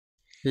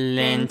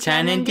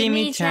Linh-chan and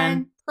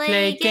Dimi-chan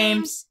play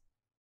games.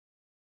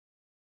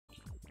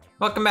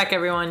 Welcome back,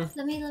 everyone.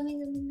 Let me.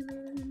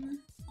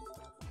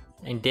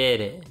 I did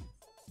it.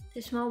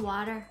 There's more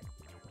water.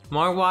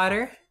 More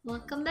water?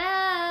 Welcome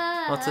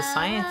back. Well, it's a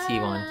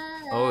sciencey one.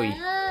 Oh,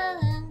 yeah.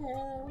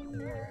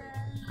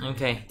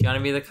 Okay, do you want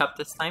to be the cup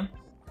this time?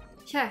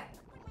 Sure.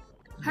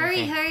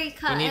 Hurry, Okay. hurry,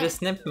 cut. You need to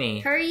snip me.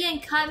 Hurry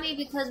and cut me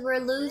because we're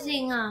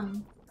losing, I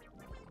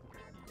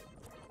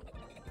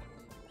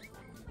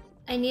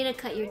need to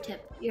cut your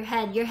tip. Your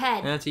head.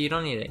 No, you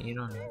don't need it. You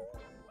don't need it.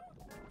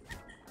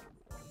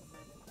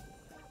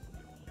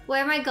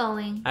 Where am I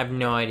going? I have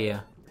no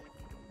idea.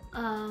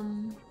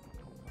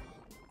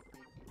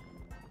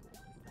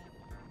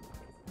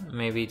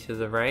 Maybe to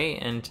the right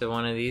and to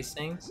one of these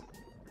things?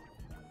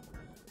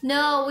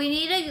 No, we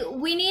need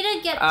to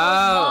get the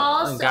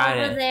walls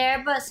over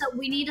there, but so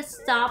we need to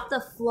stop the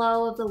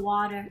flow of the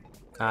water.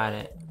 Got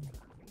it.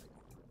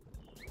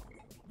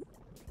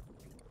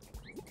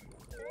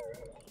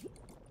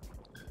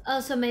 Oh,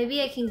 so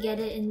maybe I can get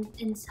it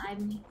inside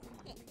me.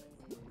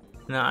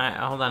 No,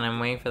 hold on. I'm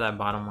waiting for that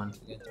bottom one to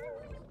get.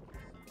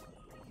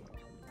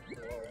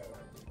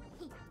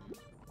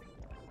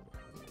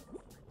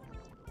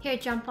 Here,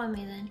 jump on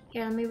me then.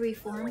 Here, let me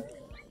reform,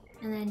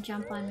 and then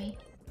jump on me.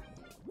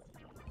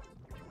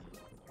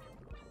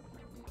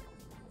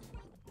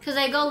 Cause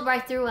they go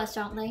right through us,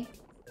 don't they?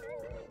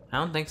 I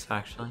don't think so,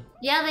 actually.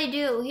 Yeah, they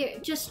do. Here,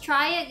 just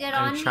try it. Get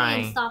on me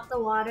and stop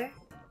the water.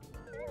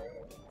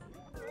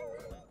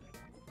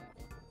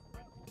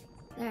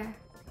 There.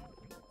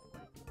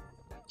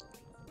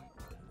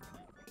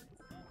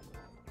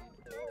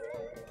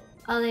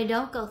 Oh, they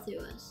don't go through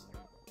us.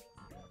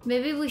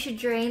 Maybe we should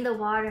drain the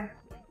water.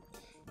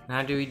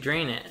 How do we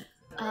drain it?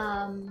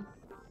 Oh,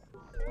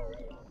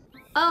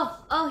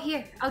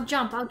 here. I'll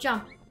jump.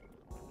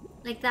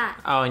 Like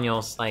that. Oh, and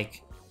you'll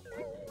like.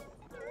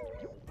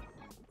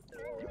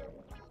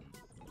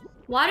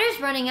 Water's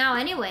running out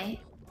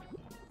anyway.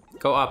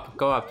 Go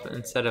up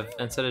instead of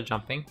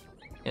jumping.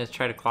 Just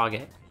try to clog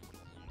it.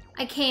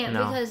 I can't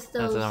because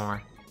those. That doesn't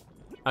work.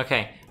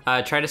 Okay,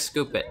 try to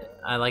scoop it.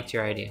 I liked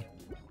your idea.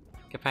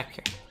 Get back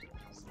here.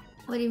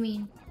 What do you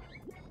mean?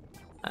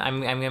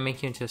 I'm gonna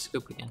make you into a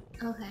scoop again.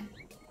 Okay.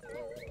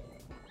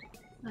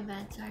 My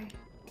bad. Sorry.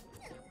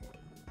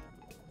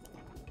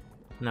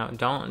 No,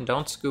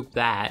 don't scoop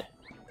that.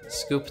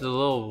 Scoop the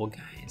little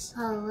guys.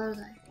 Oh, the little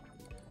guy.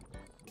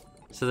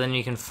 So then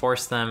you can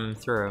force them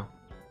through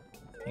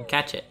and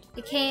catch it.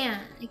 I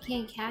can't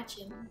catch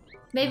him.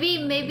 Maybe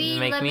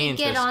let me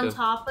get on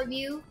top of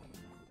you,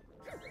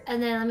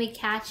 and then let me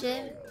catch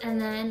it,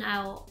 and then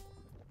I'll.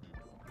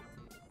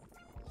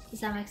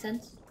 Does that make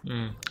sense?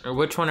 Or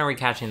which one are we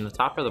catching? The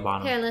top or the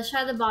bottom? Here, let's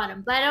try the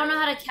bottom. But I don't know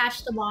how to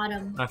catch the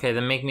bottom. Okay,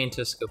 then make me into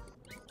a scoop.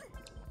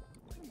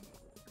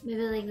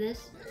 Maybe like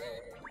this.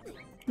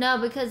 No,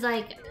 because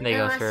like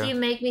unless you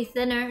make me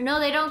thinner.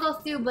 No, they don't go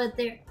through, but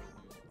they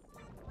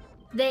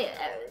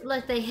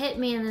hit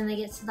me and then they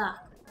get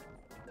stuck.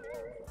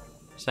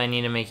 So I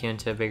need to make you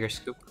into a bigger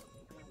scoop?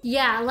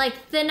 Yeah, like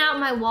thin out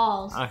my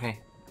walls. Okay.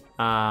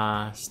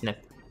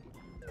 Snip.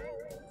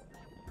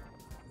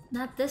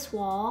 Not this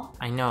wall.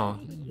 I know.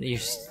 You're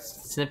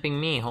snipping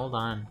me. Hold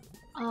on.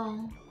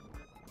 Oh.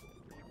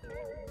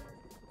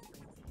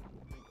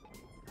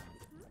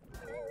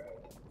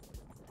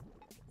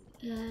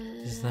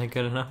 Is that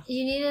good enough?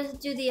 You need to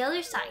do the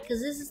other side,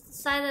 because this is the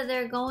side that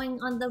they're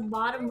going on the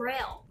bottom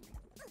rail.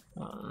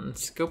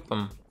 Scoop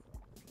them.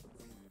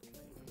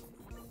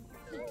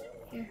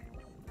 Here.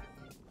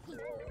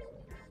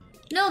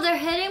 No, they're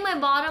hitting my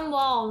bottom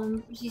wall.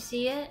 Do you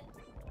see it?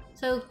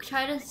 So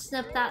try to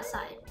snip that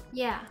side.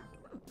 Yeah.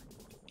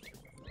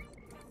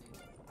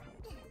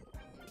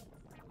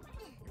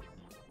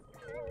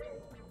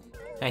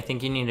 I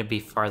think you need to be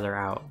farther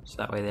out, so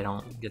that way they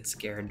don't get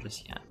scared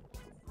just yet.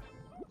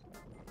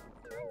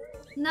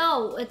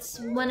 No, it's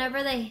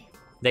whenever they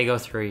go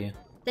through you.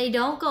 They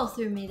don't go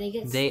through me. They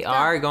get They stuck.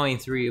 are going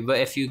through you, but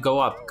if you go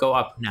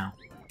up now.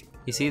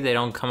 You see, they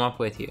don't come up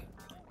with you.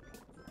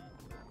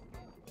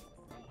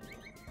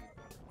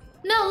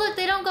 No, look,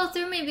 they don't go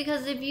through me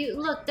because if you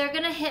look, they're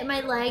gonna hit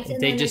my legs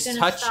and they then just they're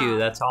gonna touch you.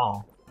 That's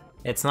all.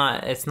 It's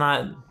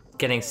not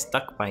getting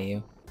stuck by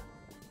you.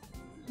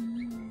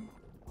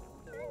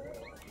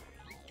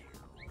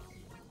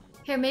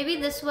 Here, maybe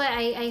this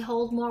way I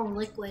hold more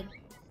liquid.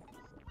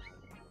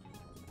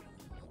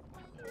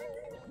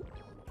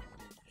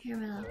 Here,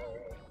 my love.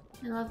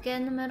 My love, get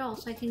in the middle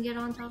so I can get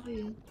on top of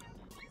you.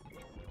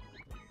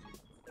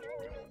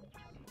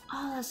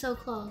 Oh, that's so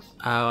close.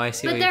 Oh, I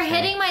see. But they're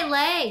hitting my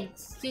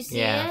legs. Do you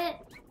see it?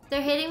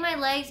 They're hitting my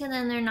legs and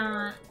then they're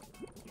not.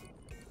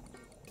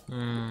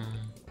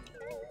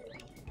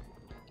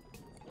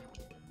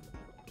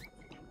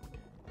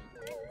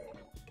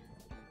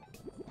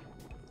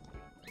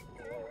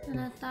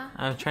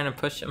 I'm trying to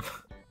push them.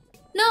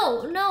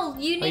 No,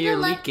 you need to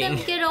let leaking.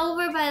 them get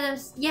over by them.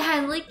 Yeah,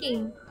 I'm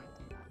leaking.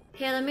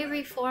 Here, let me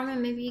reform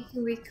and maybe you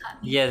can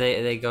recut me. Yeah,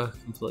 they go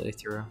completely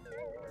through.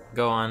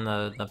 Go on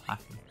the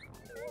platform.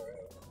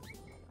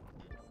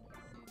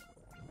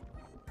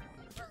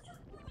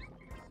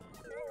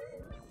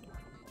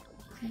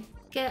 Okay.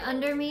 Get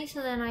under me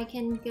so then I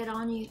can get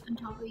on you, on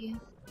top of you.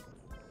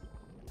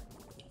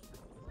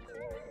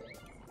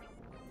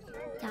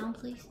 Down,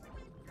 please.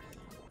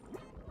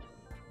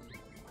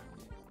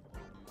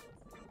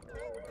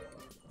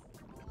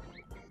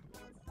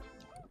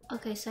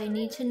 Okay, so I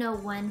need to know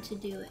when to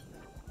do it.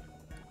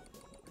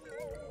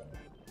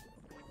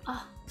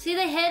 Oh, see,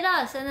 they hit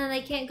us and then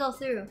they can't go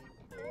through.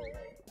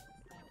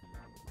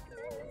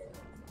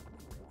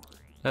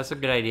 That's a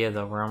good idea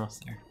though, we're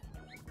almost there.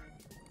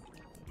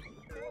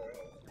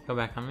 Go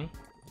back on me.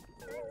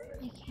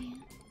 I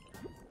can't.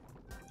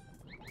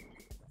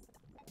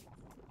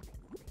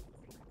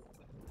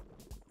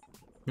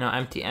 No,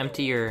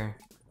 empty your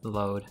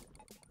load.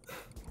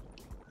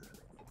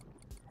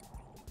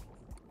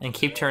 And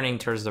keep turning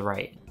towards the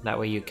right. That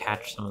way you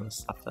catch some of the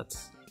stuff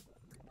that's...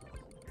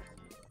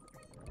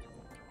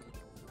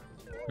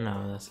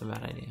 No, that's a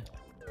bad idea.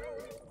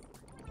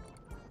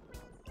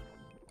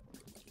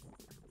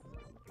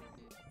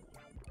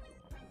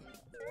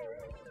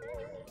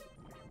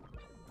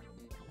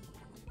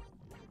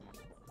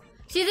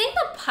 Do you think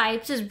the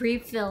pipes is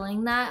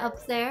refilling that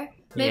up there?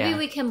 Maybe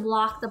we can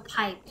block the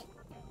pipe.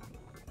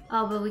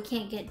 Oh, but we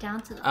can't get down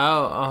to the pipe.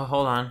 Oh,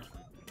 hold on.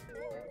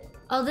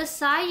 Oh, this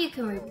side you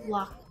can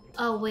re-block.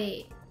 Oh,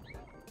 wait.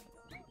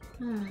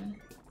 No,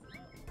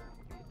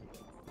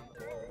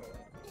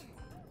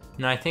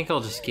 I think it'll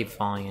just keep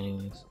falling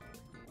anyways.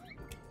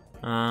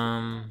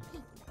 I'm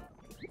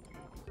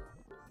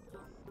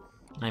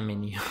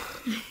in you.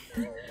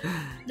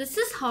 This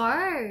is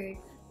hard.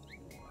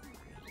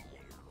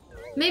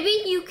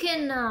 Maybe you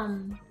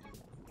can,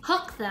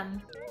 hook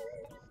them.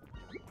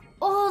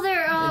 Oh,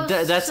 they're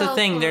that's so the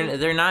thing. close.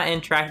 They're not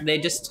interacting. They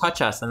just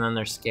touch us and then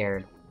they're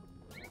scared.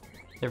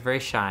 They're very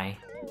shy.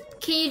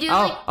 Can you do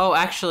like... Oh,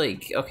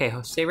 actually, okay,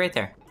 stay right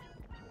there.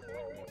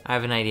 I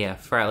have an idea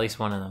for at least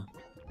one of them.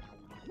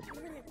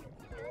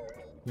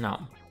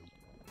 No.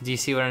 Do you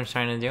see what I'm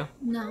trying to do?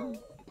 No.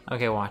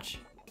 Okay, watch.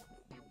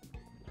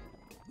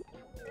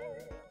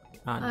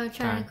 Oh,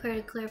 trying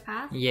to clear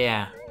path?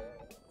 Yeah.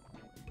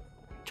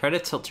 Try to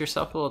tilt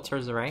yourself a little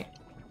towards the right.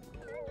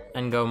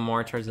 And go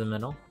more towards the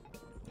middle.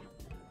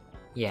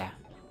 Yeah.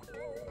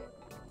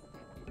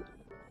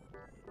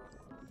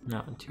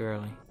 No, too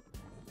early.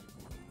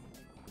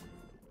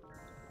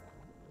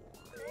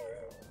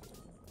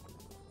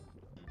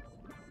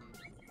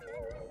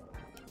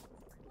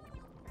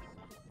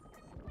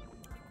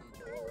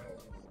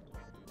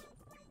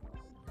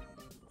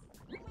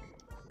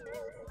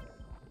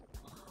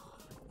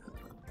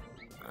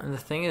 The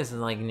thing is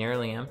like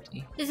nearly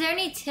empty. Is there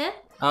any tip?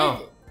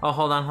 Oh,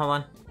 hold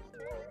on.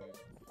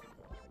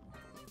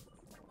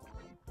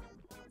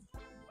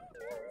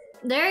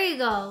 There you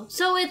go.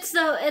 So it's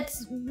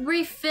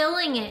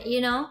refilling it,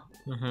 you know?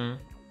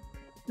 Mm-hmm.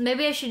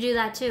 Maybe I should do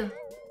that too.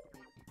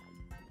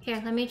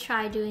 Here, let me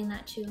try doing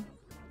that too.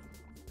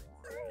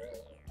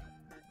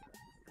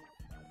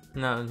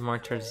 No, more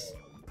towards...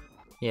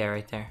 Yeah,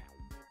 right there.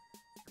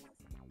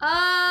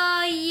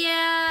 Oh,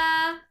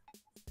 yeah.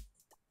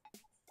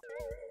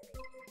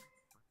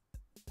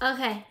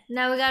 Okay,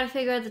 now we gotta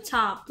figure out the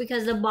top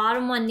because the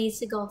bottom one needs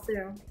to go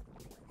through.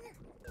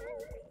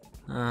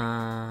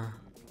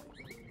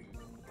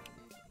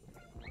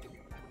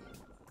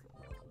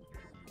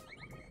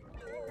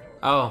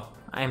 Oh,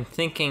 I'm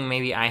thinking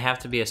maybe I have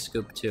to be a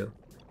scoop too.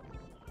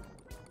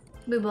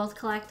 We both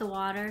collect the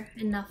water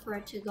enough for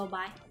it to go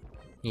by.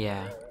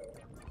 Yeah.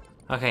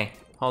 Okay,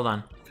 hold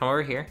on. Come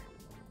over here.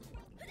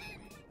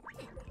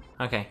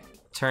 Okay,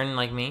 turn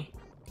like me.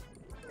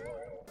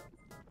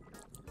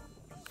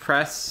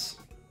 Press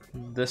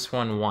this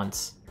one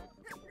once.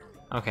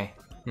 Okay,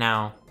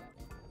 now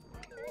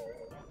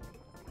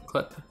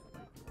clip.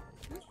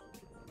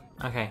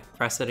 Okay,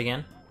 press it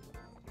again.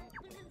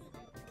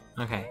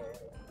 Okay,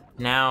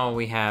 now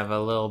we have a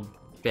little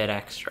bit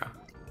extra.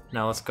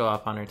 Now let's go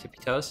up on our tippy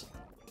toes.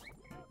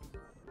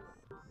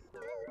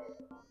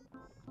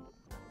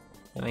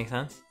 That makes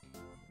sense?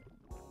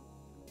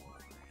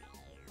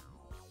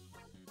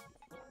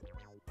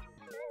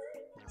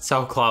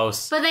 So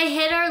close. But they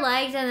hit our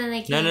legs and then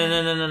they can't.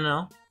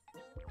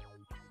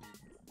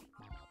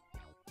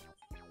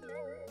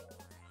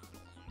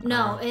 No.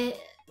 No,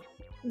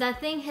 that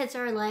thing hits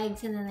our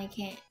legs and then they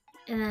can't,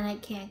 and then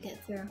it can't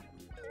get through.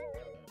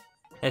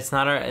 It's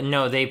not our,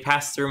 no, they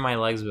passed through my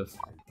legs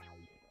before.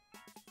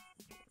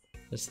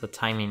 Just the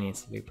timing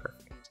needs to be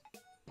perfect.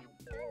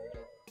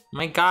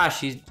 My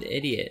gosh, you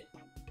idiot.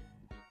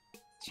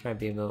 Let's try to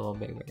be a little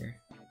bit bigger.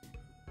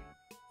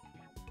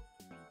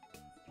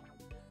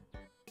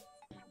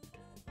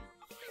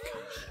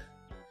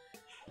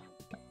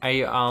 Are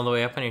you all the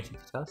way up on your tippy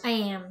toes? I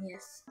am,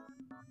 yes.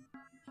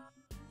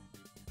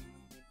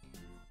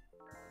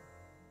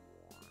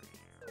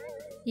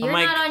 You're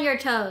not on your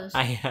toes.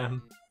 I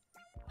am.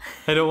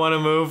 I don't want to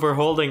move. We're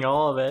holding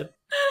all of it.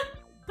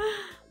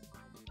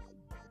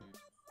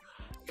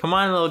 Come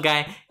on, little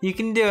guy. You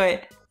can do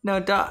it. No,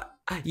 don't.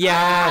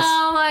 Yes!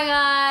 Oh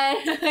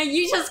my god.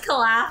 You just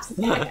collapsed.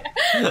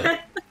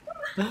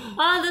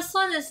 Oh, this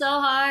one is so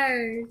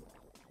hard.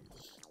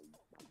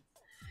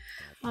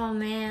 Oh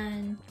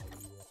man.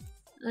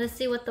 Let's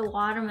see what the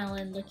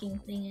watermelon looking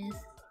thing is.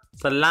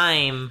 It's a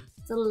lime.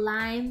 It's a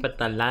lime. Put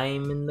the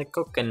lime in the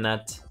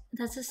coconut.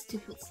 That's a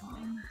stupid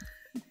song.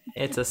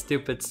 It's a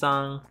stupid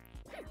song.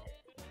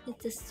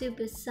 It's a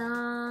stupid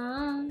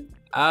song.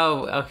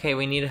 Oh, okay,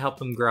 we need to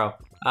help him grow.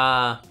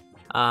 Hold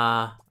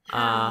on.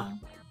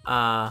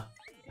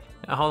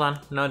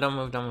 No, don't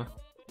move, don't move.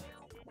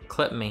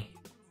 Clip me.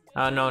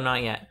 Oh, no,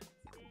 not yet.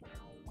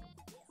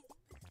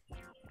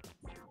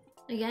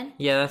 Again?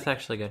 Yeah, that's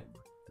actually good.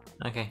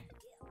 Okay.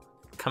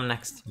 Come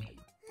next to me.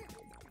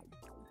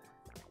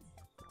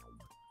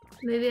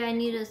 Maybe I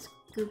need to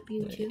scoop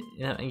you too.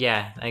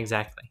 Yeah,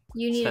 exactly.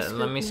 You need to scoop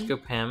let me me.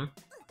 scoop him.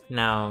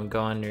 Now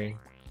go under.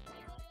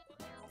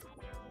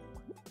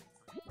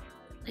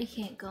 I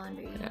can't go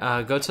under you.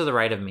 Go to the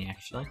right of me,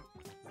 actually.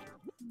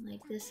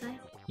 Like this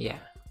side? Yeah.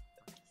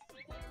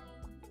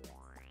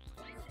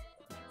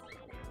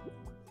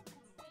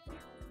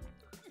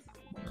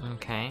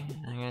 Okay,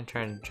 I'm gonna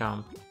try to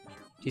jump. Do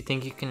you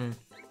think you can...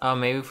 Oh,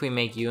 maybe if we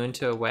make you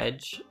into a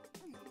wedge?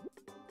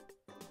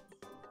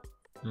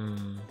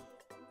 Hmm.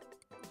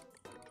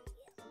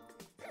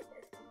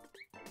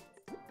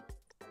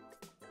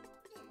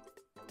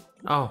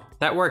 Oh,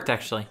 that worked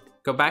actually.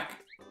 Go back.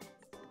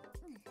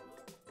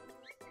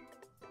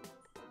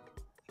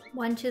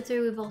 1, 2, 3,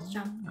 we both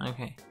jump.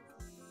 Okay.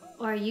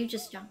 Or you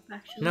just jump,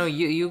 actually. No,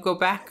 you go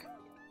back.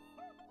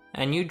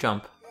 And you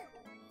jump.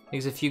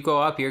 Because if you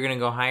go up, you're gonna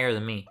go higher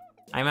than me.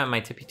 I'm at my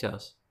tippy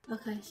toes.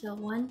 Okay, so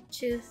 1,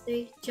 2,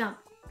 3, jump.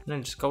 No,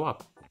 just go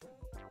up.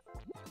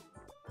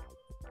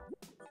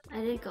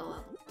 I did go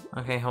up.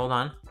 Okay, hold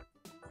on.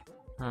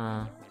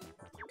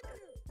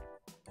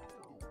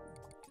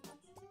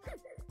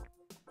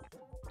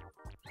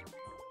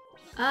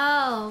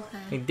 Oh,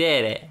 okay. We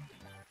did it.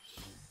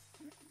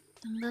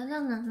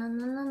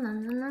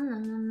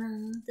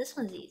 This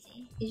one's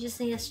easy. You just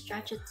need to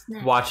stretch its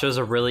neck. Watch was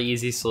a really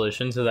easy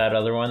solution to that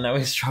other one that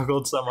we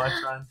struggled so much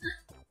on.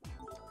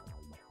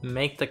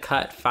 Make the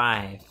cut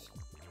 5.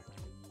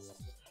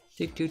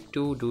 It took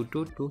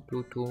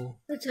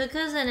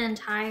us an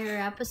entire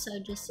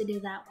episode just to do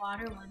that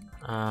water one.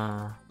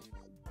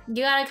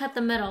 You gotta cut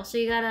the middle, so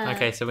you gotta...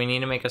 Okay, so we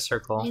need to make a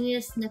circle. I need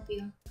to snip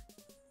you.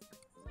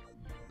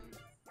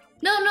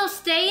 No,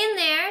 stay in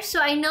there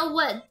so I know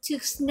what to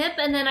snip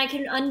and then I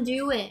can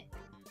undo it.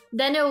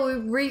 Then it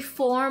will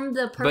reform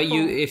the purple. But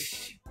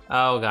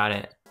oh, got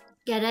it.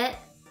 Get it?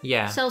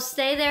 Yeah. So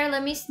stay there,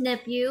 let me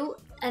snip you,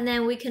 and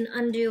then we can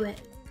undo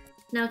it.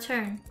 Now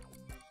turn.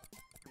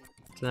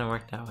 Doesn't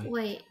work that way.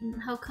 Wait,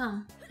 how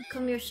come? How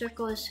come your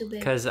circle is too big?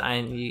 Because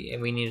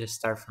we need to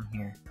start from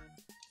here.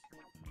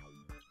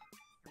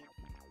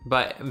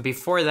 But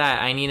before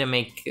that, I need to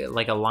make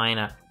like a line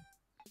up.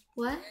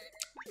 What?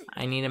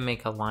 I need to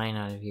make a line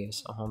out of you,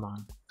 so hold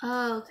on.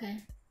 Oh,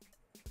 okay.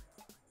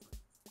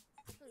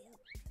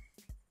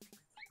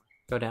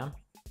 Go down.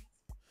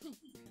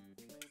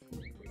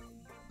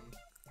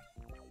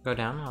 Go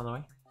down all the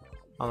way.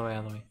 All the way,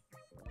 all the way.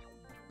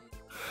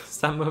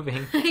 Stop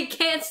moving. I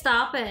can't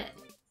stop it.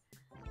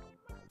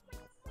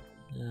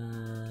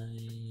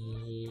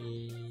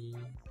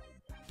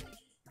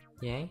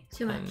 Yay?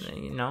 Too much.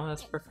 No,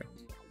 that's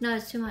perfect. No,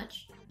 it's too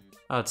much.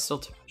 Oh, it's still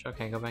too much.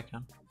 Okay, go back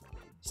down.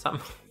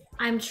 Stop.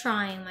 I'm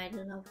trying, my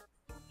love.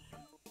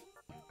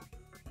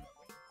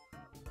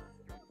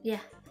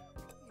 Yeah.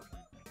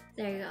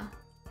 There you go.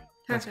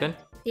 Perfect. That's good?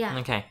 Yeah.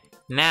 Okay.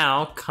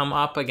 Now, come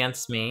up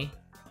against me.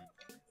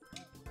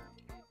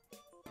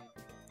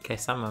 Okay,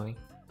 stop moving.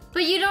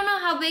 But you don't know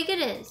how big it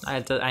is.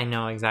 I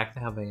know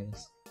exactly how big it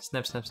is.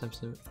 Snip, snip, snip,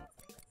 snip.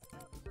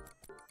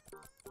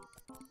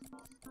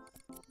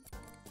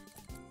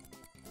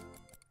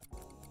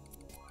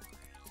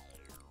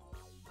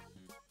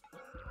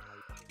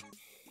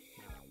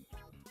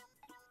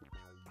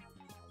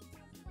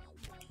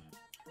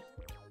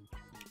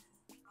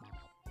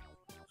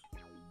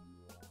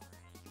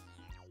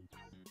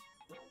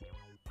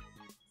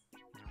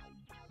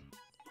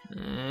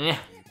 Yeah.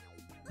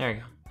 There we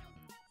go.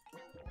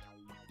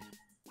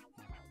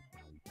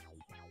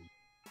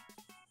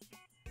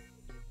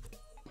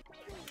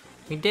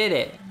 We did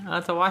it. Oh,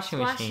 it's a washing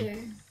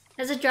machine.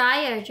 There's a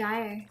dryer.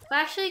 Well,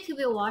 actually, it could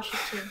be a washer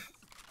too.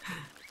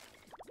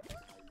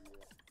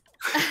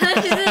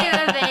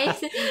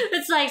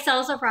 It's like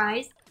so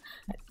surprised.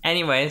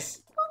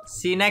 Anyways,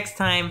 see you next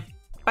time.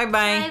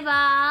 Bye-bye.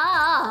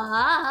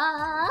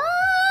 Bye-bye.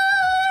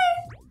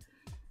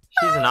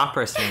 She's an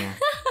opera singer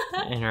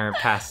in her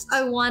past.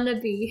 I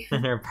wanna be.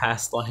 In her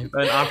past life.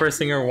 An opera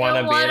singer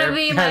wanna be in her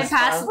be past my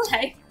past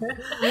life.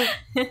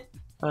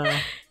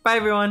 Bye,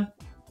 everyone.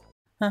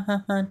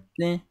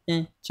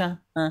 Dimi-chan.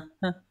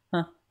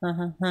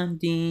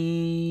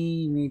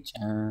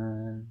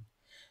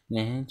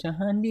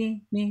 Linh-chan,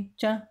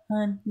 Dimi-chan,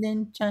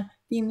 Linh-chan,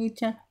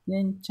 Dimi-chan,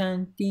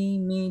 Linh-chan,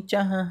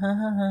 Dimi-chan,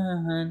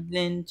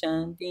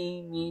 Linh-chan,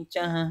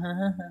 Dimi-chan.